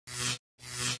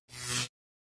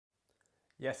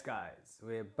Yes guys,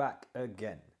 we're back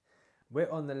again. We're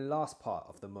on the last part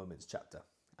of the moments chapter,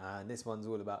 and this one's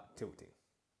all about tilting.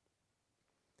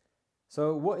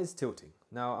 So what is tilting?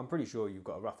 Now I'm pretty sure you've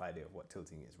got a rough idea of what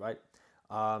tilting is, right?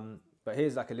 But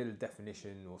here's like a little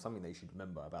definition or something that you should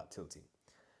remember about tilting.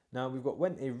 Now we've got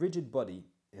when a rigid body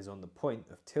is on the point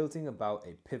of tilting about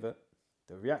a pivot,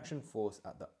 the reaction force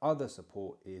at the other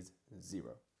support is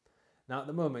 0. Now at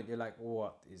the moment you're like,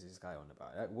 what is this guy on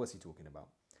about? What's he talking about?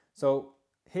 So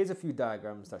here's a few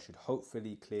diagrams that should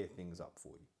hopefully clear things up for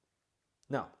you.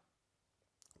 Now,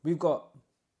 we've got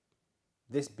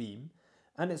this beam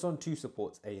and it's on two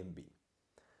supports A and B.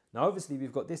 Now obviously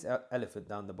we've got this elephant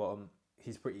down the bottom.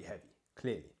 He's pretty heavy,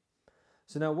 clearly.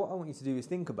 So now what I want you to do is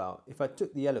think about if I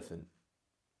took the elephant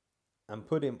and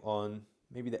put him on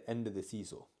maybe the end of the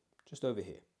seesaw, just over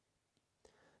here.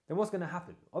 Then what's going to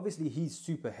happen? Obviously he's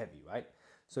super heavy, right?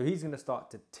 So he's going to start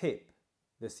to tip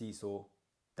the seesaw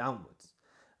downwards.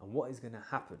 And what is going to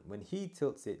happen when he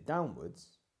tilts it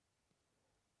downwards?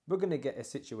 We're going to get a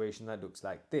situation that looks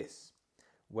like this,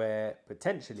 where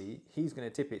potentially he's going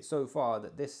to tip it so far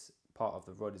that this part of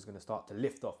the rod is going to start to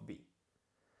lift off B.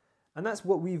 And that's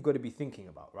what we've got to be thinking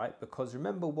about, right? Because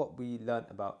remember what we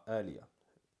learned about earlier.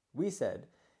 We said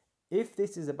if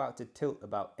this is about to tilt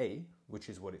about A, which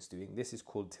is what it's doing, this is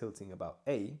called tilting about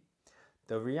A,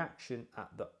 the reaction at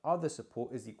the other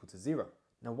support is equal to 0.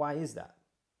 Now why is that?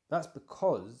 That's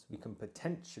because we can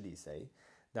potentially say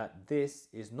that this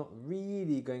is not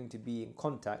really going to be in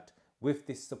contact with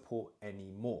this support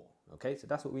anymore. Okay, so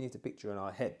that's what we need to picture in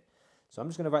our head. So I'm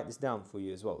just going to write this down for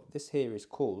you as well. This here is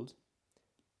called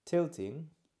tilting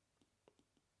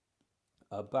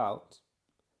about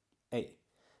A.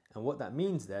 And what that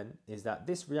means then is that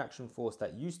this reaction force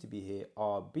that used to be here,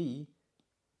 RB,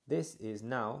 this is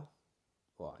now,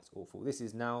 well, it's awful, this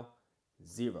is now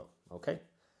 0, okay?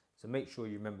 So make sure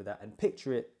you remember that and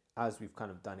picture it as we've kind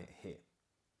of done it here.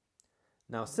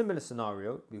 Now, similar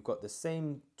scenario, we've got the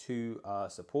same two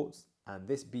supports and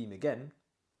this beam again,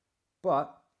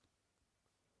 but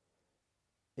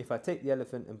if I take the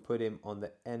elephant and put him on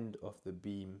the end of the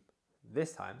beam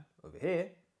this time over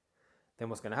here, then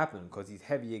what's going to happen? Because he's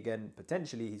heavy again,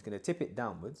 potentially he's going to tip it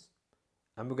downwards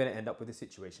and we're going to end up with a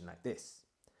situation like this.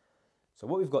 So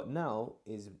what we've got now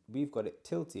is we've got it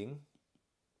tilting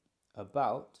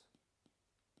about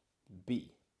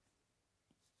B.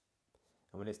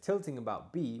 And when it's tilting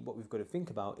about B, what we've got to think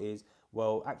about is,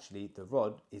 well, actually the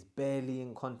rod is barely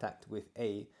in contact with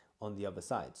A on the other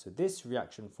side. So this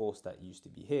reaction force that used to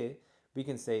be here, we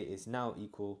can say is now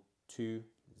equal to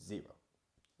 0.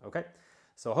 Okay?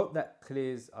 So I hope that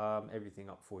clears everything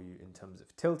up for you in terms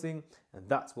of tilting, and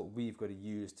that's what we've got to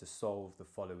use to solve the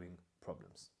following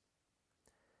problems.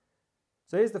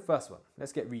 So here's the first one.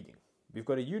 Let's get reading. We've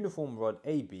got a uniform rod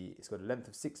AB. It's got a length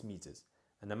of 6 meters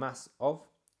and a mass of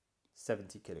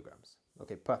 70 kilograms.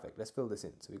 Okay, perfect. Let's fill this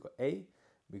in. So we've got A,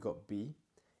 we've got B.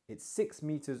 It's 6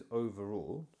 meters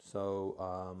overall.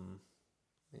 So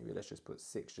maybe let's just put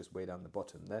 6 just way down the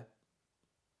bottom there.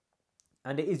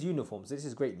 And it is uniform, so this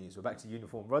is great news. We're back to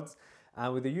uniform rods.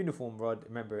 And with a uniform rod,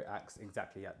 remember it acts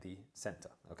exactly at the center.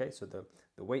 Okay, so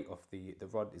the weight of the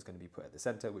rod is going to be put at the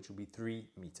center, which will be 3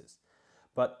 meters.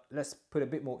 But let's put a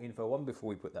bit more info on before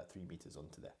we put that 3 meters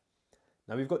onto there.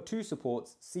 Now we've got two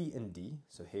supports, C and D.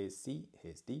 So here's C,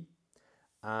 here's D.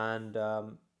 And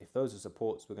if those are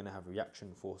supports, we're going to have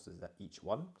reaction forces at each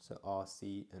one. So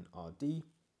RC and RD.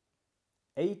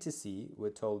 A to C, we're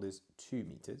told, is 2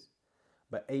 meters.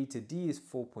 But A to D is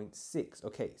 4.6.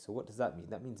 Okay, so what does that mean?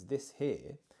 That means this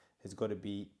here has got to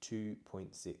be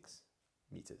 2.6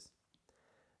 meters.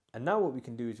 And now what we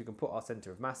can do is we can put our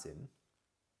center of mass in,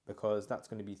 because that's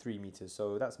going to be 3 meters.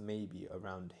 So that's maybe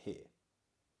around here.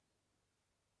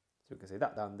 So we can say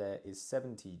that down there is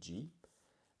 70 G.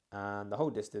 And the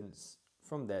whole distance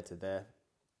from there to there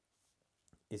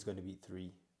is going to be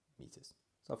 3 meters.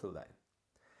 So I'll fill that in.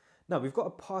 Now we've got a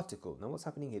particle. Now what's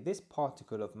happening here? This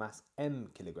particle of mass m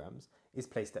kilograms is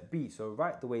placed at B. So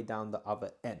right the way down the other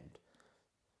end.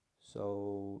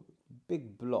 So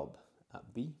big blob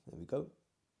at B. There we go.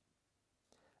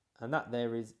 And that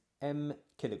there is m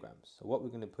kilograms. So what we're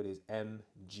going to put is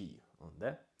mg on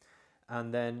there.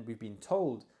 And then we've been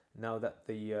told now that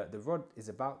the rod is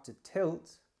about to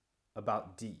tilt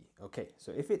about D. Okay,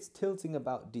 so if it's tilting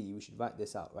about D, we should write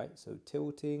this out, right? So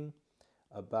tilting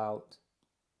about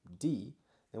D,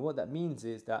 then what that means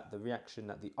is that the reaction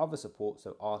at the other support,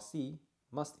 so RC,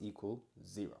 must equal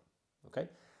 0. Okay,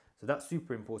 so that's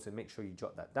super important. Make sure you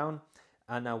jot that down.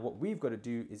 And now what we've got to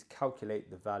do is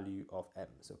calculate the value of M.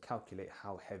 So calculate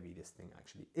how heavy this thing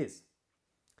actually is.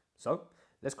 So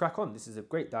let's crack on. This is a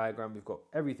great diagram. We've got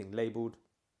everything labeled.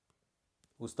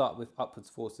 we'll start with upwards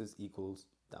forces equals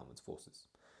downwards forces.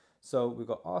 So we've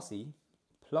got RC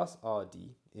plus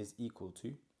RD is equal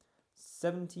to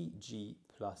 70G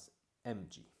plus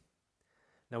mg.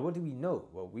 Now what do we know?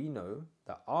 Well, we know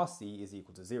that RC is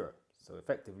equal to 0. So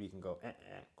effectively you can go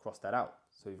cross that out.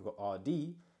 So we've got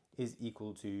RD is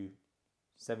equal to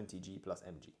 70G plus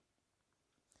mg.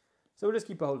 So we'll just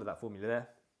keep a hold of that formula there,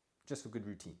 just for good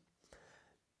routine.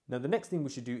 Now the next thing we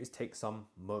should do is take some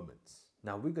moments.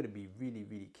 Now we're going to be really,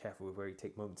 really careful with where we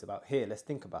take moments about here. Let's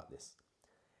think about this.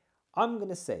 I'm going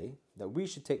to say that we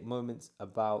should take moments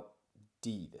about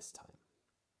D this time.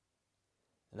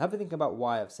 And have a think about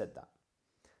why I've said that.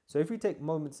 So if we take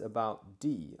moments about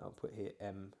D, I'll put here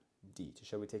MD to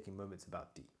show we're taking moments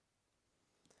about D.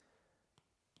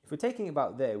 If we're taking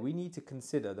about there, we need to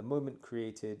consider the moment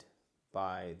created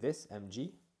by this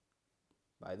mg,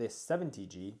 by this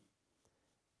 70g,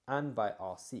 and by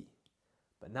RC.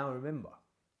 But now remember,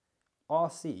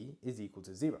 RC is equal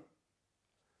to 0.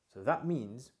 So that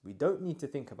means we don't need to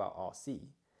think about RC,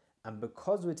 and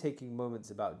because we're taking moments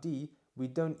about D, we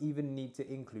don't even need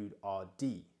to include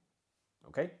RD,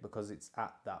 okay? Because it's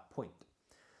at that point.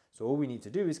 So all we need to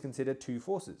do is consider two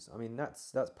forces. I mean,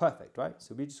 that's perfect, right?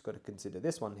 So we just got to consider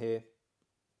this one here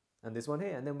and this one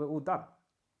here, and then we're all done.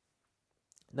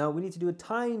 Now we need to do a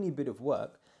tiny bit of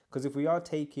work, because if we are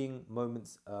taking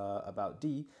moments about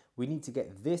D, we need to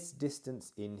get this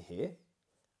distance in here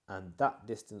and that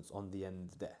distance on the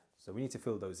end there. So we need to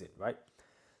fill those in, right?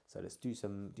 So let's do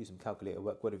some calculator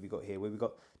work. What have we got here? Well, we've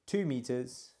got 2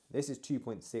 meters. This is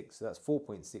 2.6, so that's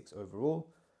 4.6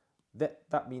 overall.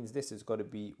 That means this has got to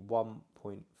be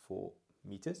 1.4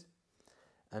 meters.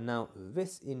 And now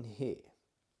this in here,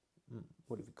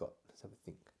 what have we got? Let's have a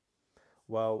think.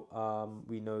 Well,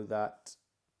 we know that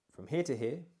from here to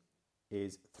here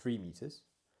is 3 meters,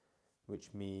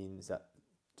 which means that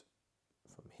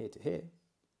from here to here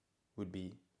would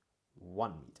be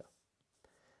 1 meter.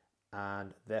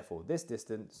 And therefore this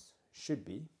distance should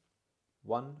be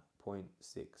 1.6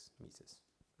 meters.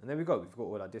 And there we go, we've got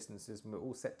all our distances and we're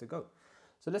all set to go.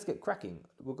 So let's get cracking.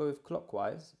 We'll go with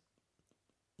clockwise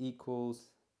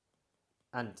equals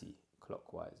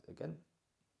anti-clockwise again.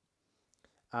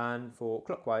 And for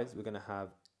clockwise, we're going to have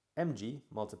mg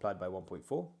multiplied by 1.4.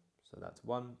 So that's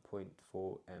 1.4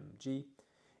 mg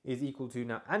is equal to,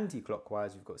 now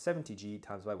anti-clockwise, we've got 70g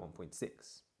times by 1.6.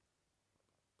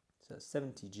 So that's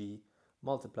 70g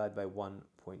multiplied by 1.6.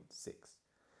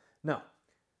 Now,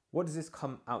 what does this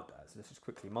come out as? Let's just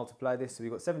quickly multiply this. So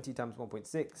we've got 70 times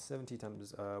 1.6, 70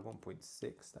 times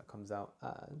 1.6, that comes out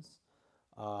as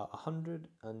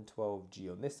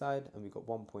 112g on this side, and we've got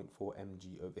 1.4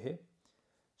 mg over here.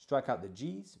 Strike out the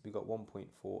g's, we got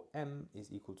 1.4 m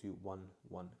is equal to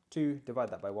 112. Divide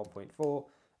that by 1.4,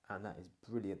 and that is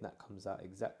brilliant. That comes out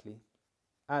exactly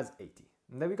as 80.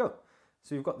 And there we go.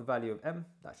 So you've got the value of m,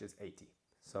 that's just 80.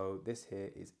 So this here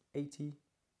is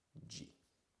 80g.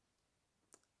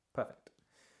 Perfect.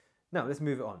 Now let's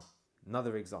move it on.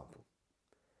 Another example.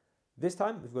 This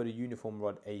time we've got a uniform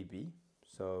rod AB,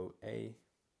 so A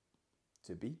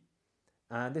to B,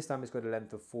 and this time it's got a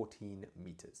length of 14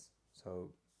 meters. So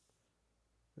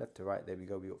left to right, there we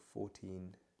go, we've got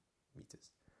 14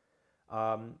 meters.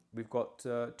 We've got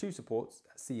two supports,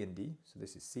 C and D, so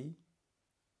this is C,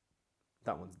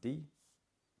 that one's D,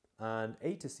 and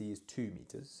A to C is 2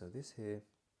 meters, so this here,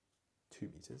 2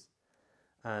 meters,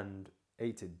 and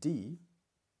A to D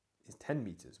is 10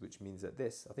 meters, which means that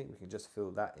this, I think we can just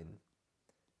fill that in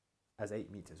as 8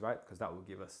 meters, right? Because that will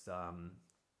give us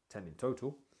 10 in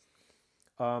total.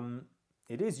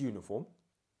 It is uniform,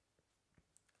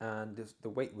 and the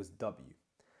weight was W.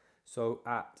 So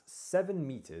at 7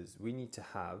 meters, we need to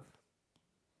have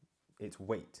its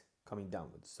weight coming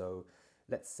downwards. So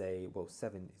let's say, well,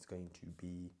 7 is going to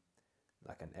be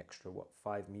like an extra,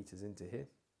 5 meters into here.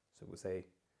 So we'll say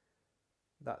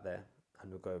that there,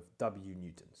 and we'll go with W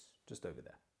newtons, just over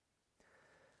there.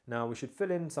 Now we should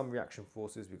fill in some reaction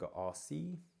forces. We've got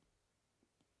RC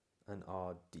and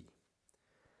RD.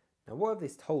 Now what have they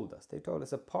told us? They told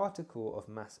us a particle of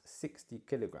mass 60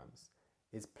 kilograms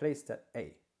is placed at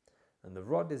A, and the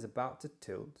rod is about to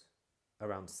tilt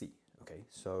around C. Okay,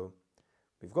 so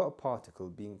we've got a particle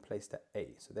being placed at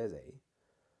A, so there's A,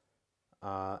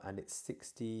 and it's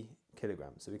 60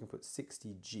 kilograms, so we can put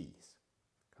 60 G's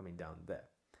coming down there.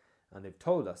 And they've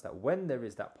told us that when there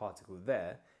is that particle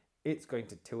there, it's going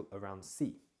to tilt around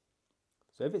C.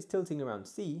 So if it's tilting around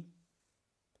C,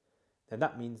 then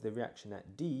that means the reaction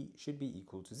at D should be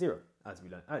equal to 0, as we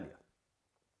learned earlier.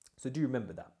 So do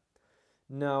remember that.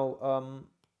 Now,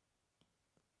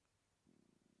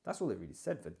 that's all they've really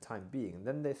said for the time being. And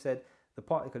then they've said the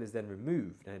particle is then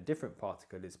removed and a different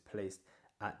particle is placed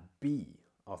at B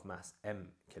of mass m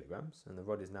kilograms, and the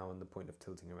rod is now on the point of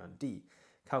tilting around D.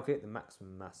 Calculate the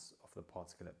maximum mass of the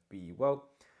particle at B. Well,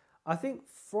 I think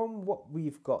from what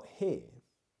we've got here,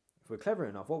 if we're clever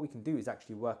enough, what we can do is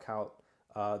actually work out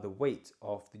the weight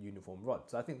of the uniform rod.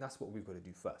 So I think that's what we've got to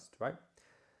do first, right?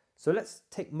 So let's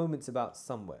take moments about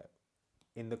somewhere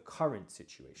in the current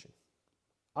situation.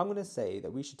 I'm going to say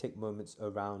that we should take moments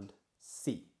around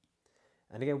C.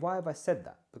 And again, why have I said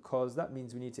that? Because that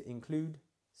means we need to include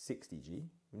 60G,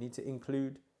 we need to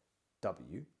include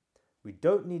W, we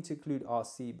don't need to include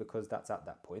RC because that's at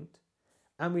that point,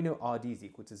 and we know RD is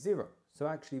equal to 0. So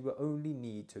actually we only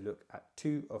need to look at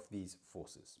 2 of these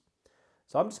forces.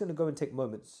 So I'm just going to go and take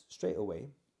moments straight away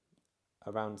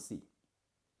around C.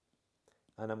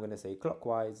 And I'm going to say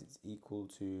clockwise is equal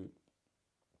to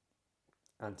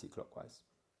anti-clockwise.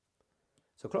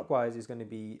 So clockwise is going to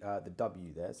be the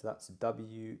W there. So that's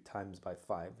W times by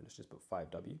 5. Let's just put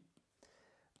 5W.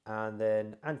 And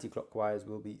then anti-clockwise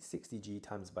will be 60G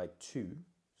times by 2.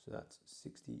 So that's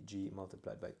 60G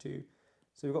multiplied by 2.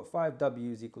 So we've got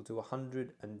 5W equal to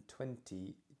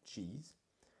 120 Gs.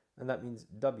 And that means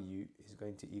W is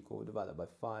going to equal, divided by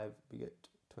 5, we get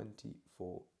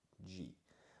 24G.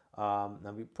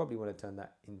 Now we probably want to turn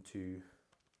that into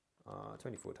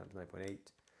 24 times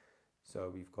 9.8.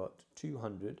 So we've got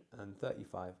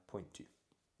 235.2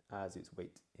 as its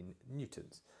weight in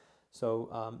newtons. So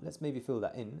let's maybe fill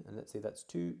that in, and let's say that's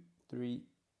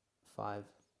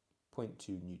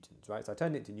 235.2 newtons, right? So I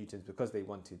turned it to newtons because they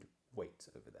wanted weight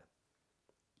over there.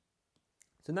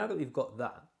 So now that we've got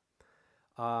that,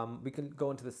 we can go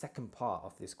on to the second part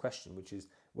of this question, which is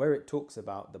where it talks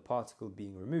about the particle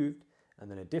being removed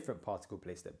and then a different particle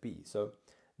placed at B. So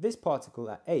this particle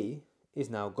at A is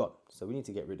now gone, so we need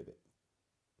to get rid of it.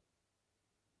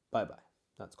 Bye-bye,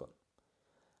 that's gone.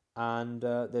 And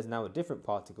there's now a different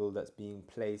particle that's being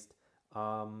placed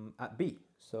at B.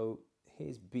 So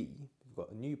here's B, we've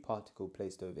got a new particle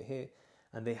placed over here,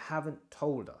 and they haven't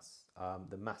told us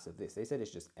the mass of this. They said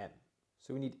it's just m.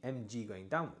 So we need mg going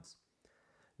downwards.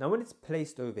 Now when it's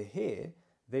placed over here,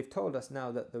 they've told us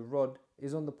now that the rod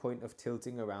is on the point of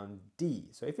tilting around D.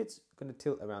 So if it's going to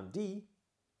tilt around D,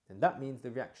 then that means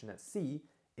the reaction at C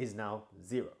is now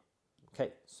 0.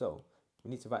 Okay, so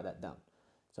we need to write that down.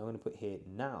 So I'm going to put here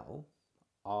now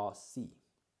RC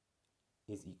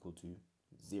is equal to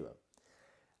 0.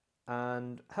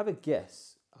 And have a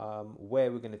guess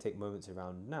where we're going to take moments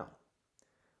around now.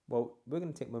 Well, we're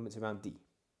going to take moments around D.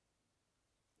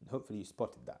 And hopefully you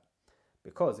spotted that.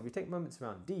 Because if we take moments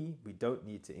around D, we don't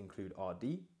need to include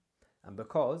RD. And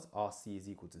because RC is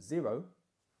equal to 0,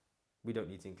 we don't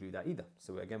need to include that either.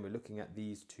 So again, we're looking at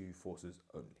these two forces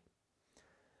only.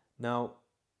 Now,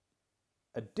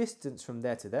 a distance from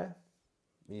there to there,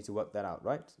 we need to work that out,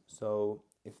 right? So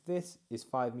if this is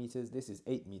 5 meters, this is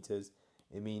 8 meters,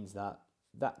 it means that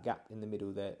that gap in the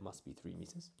middle there must be 3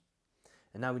 meters.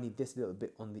 And now we need this little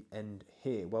bit on the end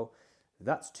here. Well,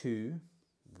 that's 2,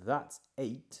 that's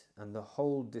 8, and the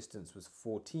whole distance was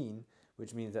 14,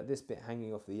 which means that this bit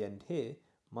hanging off the end here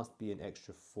must be an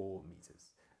extra 4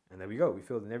 meters. And there we go, we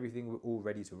filled in everything, we're all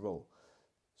ready to roll.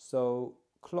 So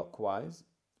clockwise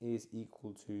is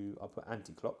equal to, I'll put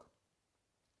anti-clock.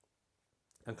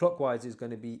 And clockwise is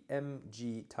going to be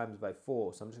mg times by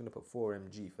 4, so I'm just going to put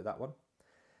 4mg for that one.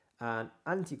 And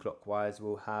anti-clockwise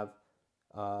will have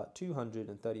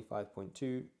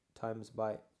 235.2 times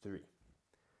by 3.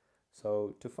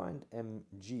 So to find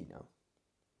mg now,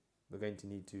 we're going to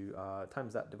need to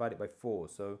times that, divide it by 4.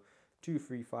 So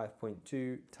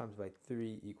 235.2 times by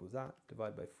 3 equals that,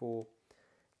 divide by 4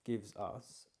 gives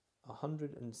us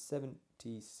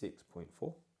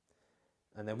 176.4.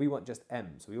 And then we want just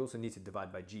m, so we also need to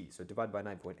divide by g. So divide by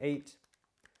 9.8.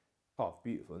 Oh,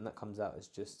 beautiful. And that comes out as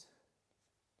just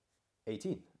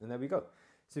 18. And there we go.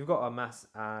 So we've got our mass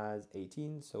as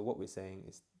 18. So what we're saying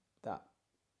is that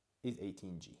is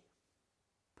 18g.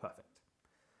 Perfect.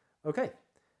 Okay.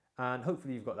 And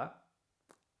hopefully you've got that.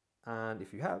 And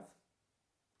if you have,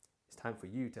 it's time for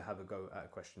you to have a go at a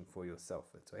question for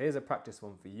yourself. So here's a practice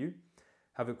one for you.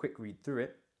 Have a quick read through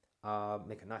it.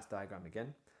 Make a nice diagram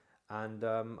again. And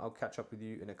I'll catch up with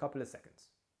you in a couple of seconds.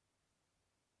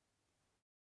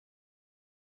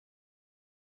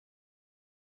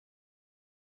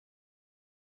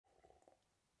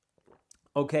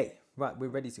 Okay, right, we're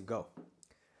ready to go.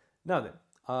 Now then,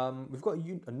 we've got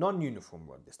a non-uniform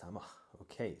rod this time.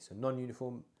 Okay, so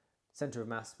non-uniform, center of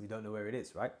mass, we don't know where it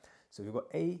is, right? So we've got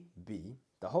A, B,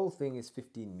 the whole thing is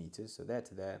 15 meters, so there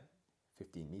to there,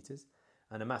 15 meters,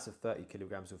 and a mass of 30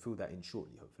 kilograms, we'll fill that in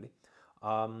shortly, hopefully.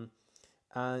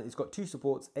 And it's got two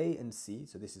supports, A and C,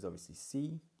 so this is obviously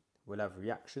C. We'll have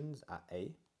reactions at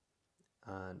A,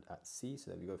 and at C.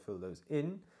 So there we go, fill those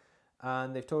in.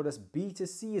 And they've told us B to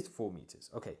C is 4 meters.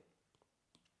 Okay,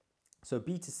 so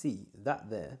B to C, that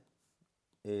there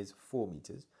is 4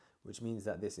 meters, which means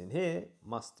that this in here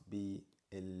must be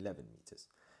 11 meters.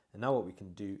 And now what we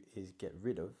can do is get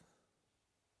rid of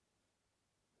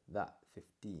that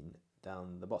 15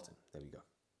 down the bottom. There we go.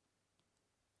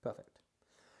 Perfect.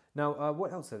 Now,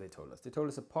 what else have they told us? They told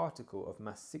us a particle of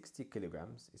mass 60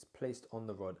 kilograms is placed on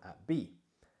the rod at B.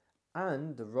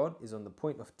 And the rod is on the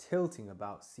point of tilting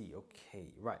about C.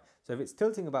 Okay, right. So if it's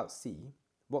tilting about C,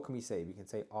 what can we say? We can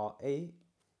say RA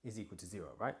is equal to 0,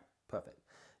 right? Perfect.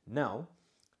 Now,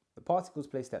 the particle is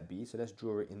placed at B, so let's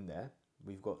draw it in there.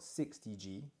 We've got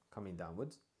 60g coming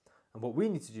downwards. And what we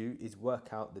need to do is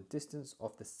work out the distance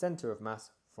of the center of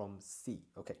mass from C.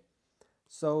 Okay,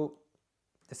 so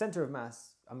the center of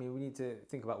mass, I mean, we need to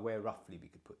think about where roughly we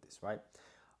could put this, right?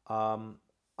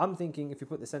 I'm thinking if you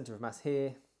put the center of mass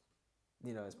here,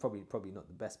 you know, it's probably not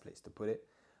the best place to put it.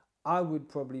 I would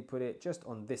probably put it just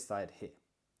on this side here.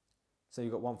 So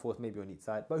you've got 1/4 maybe on each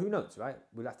side, but who knows, right?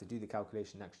 We'll have to do the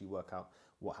calculation and actually work out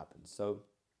what happens. So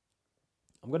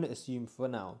I'm going to assume for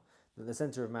now that the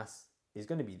center of mass is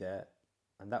going to be there,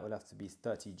 and that will have to be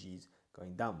 30 Gs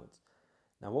going downwards.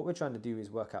 Now what we're trying to do is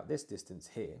work out this distance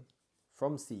here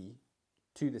from C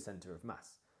to the center of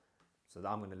mass. So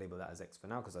I'm going to label that as X for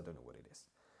now because I don't know what it is.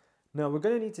 Now we're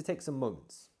going to need to take some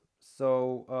moments.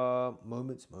 So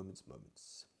moments.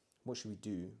 What should we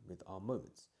do with our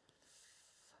moments?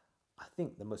 I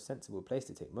think the most sensible place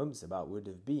to take moments about would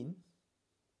have been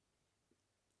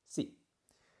C.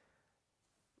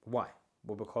 Why?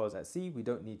 Well, because at C we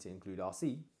don't need to include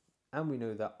RC, and we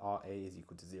know that RA is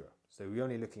equal to 0. So we're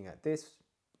only looking at this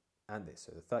and this,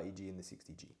 so the 30G and the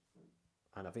 60G.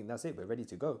 And I think that's it, we're ready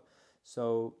to go.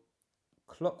 So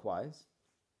clockwise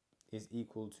is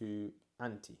equal to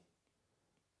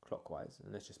anti-clockwise.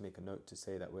 And let's just make a note to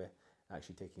say that we're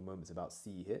actually taking moments about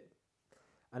C here.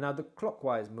 And now the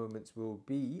clockwise moments will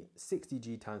be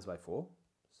 60G times by 4.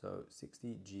 So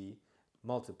 60G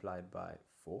multiplied by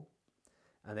 4.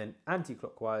 And then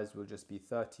anti-clockwise will just be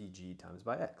 30G times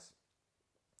by X.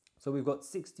 So we've got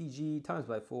 60G times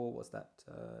by 4, what's that?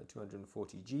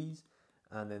 240 Gs.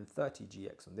 And then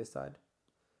 30Gx on this side.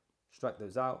 Strike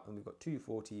those out, and we've got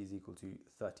 240 is equal to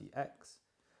 30X.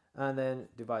 And then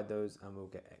divide those, and we'll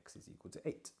get X is equal to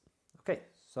 8. Okay,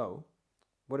 so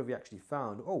what have we actually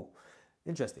found? Oh,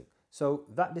 interesting. So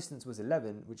that distance was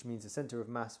 11, which means the center of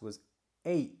mass was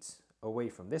 8 away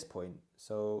from this point.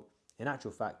 So in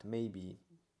actual fact, maybe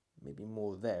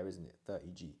more there, isn't it?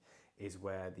 30G is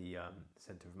where the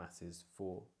center of mass is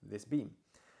for this beam.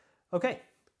 Okay,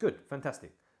 good,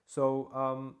 fantastic.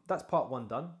 So that's part 1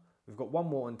 done. We've got one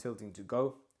more on tilting to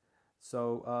go.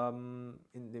 So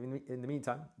in the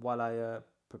meantime, while I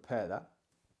prepare that,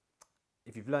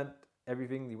 if you've learned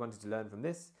everything you wanted to learn from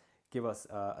this, give us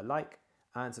a like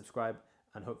and subscribe,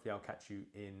 and hopefully I'll catch you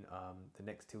in the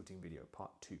next tilting video,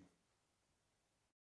 part 2.